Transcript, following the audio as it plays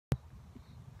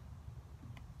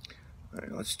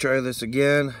Alright, let's try this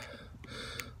again.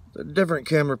 A different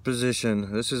camera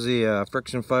position. This is the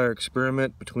friction fire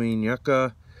experiment between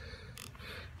Yucca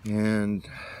and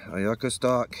a Yucca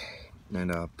stalk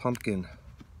and a pumpkin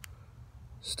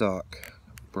stalk.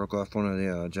 Broke off one of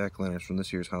the jack-o'-lanterns from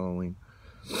this year's Halloween.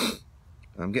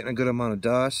 I'm getting a good amount of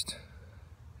dust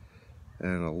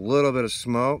and a little bit of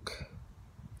smoke,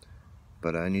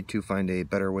 but I need to find a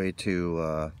better way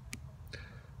to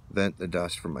vent the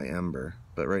dust from my ember.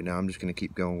 But right now I'm just going to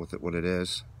keep going with it what it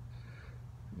is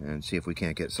and see if we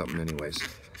can't get something anyways.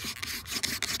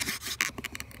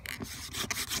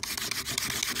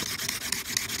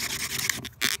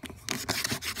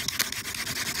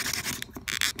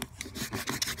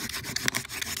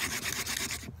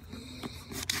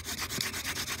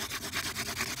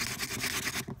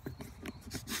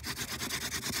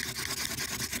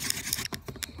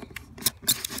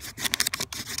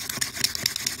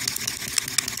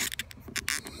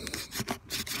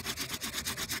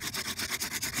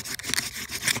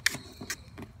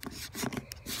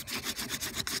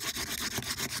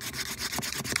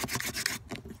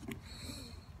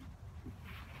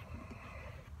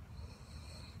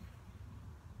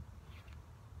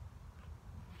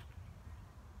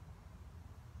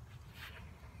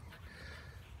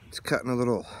 It's cutting a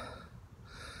little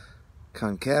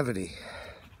concavity,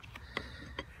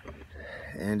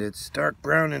 and it's dark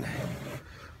brown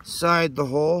inside the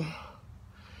hole.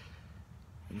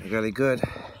 And I got a good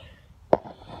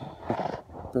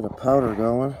bit of powder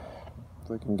going,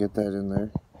 if I can get that in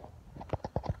there.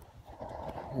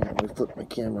 And let me flip my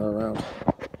camera around.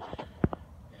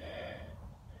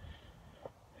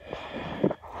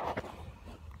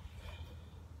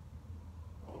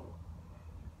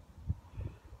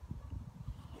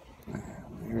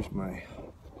 Here's my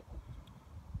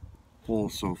hole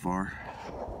so far.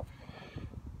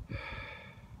 I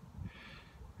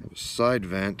have a side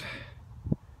vent.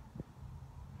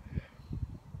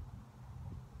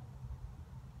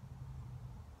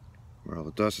 Where all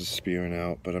the dust is spewing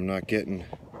out, but I'm not getting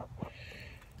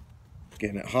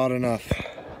it hot enough.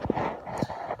 I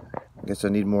guess I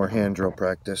need more hand drill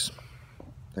practice.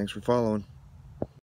 Thanks for following.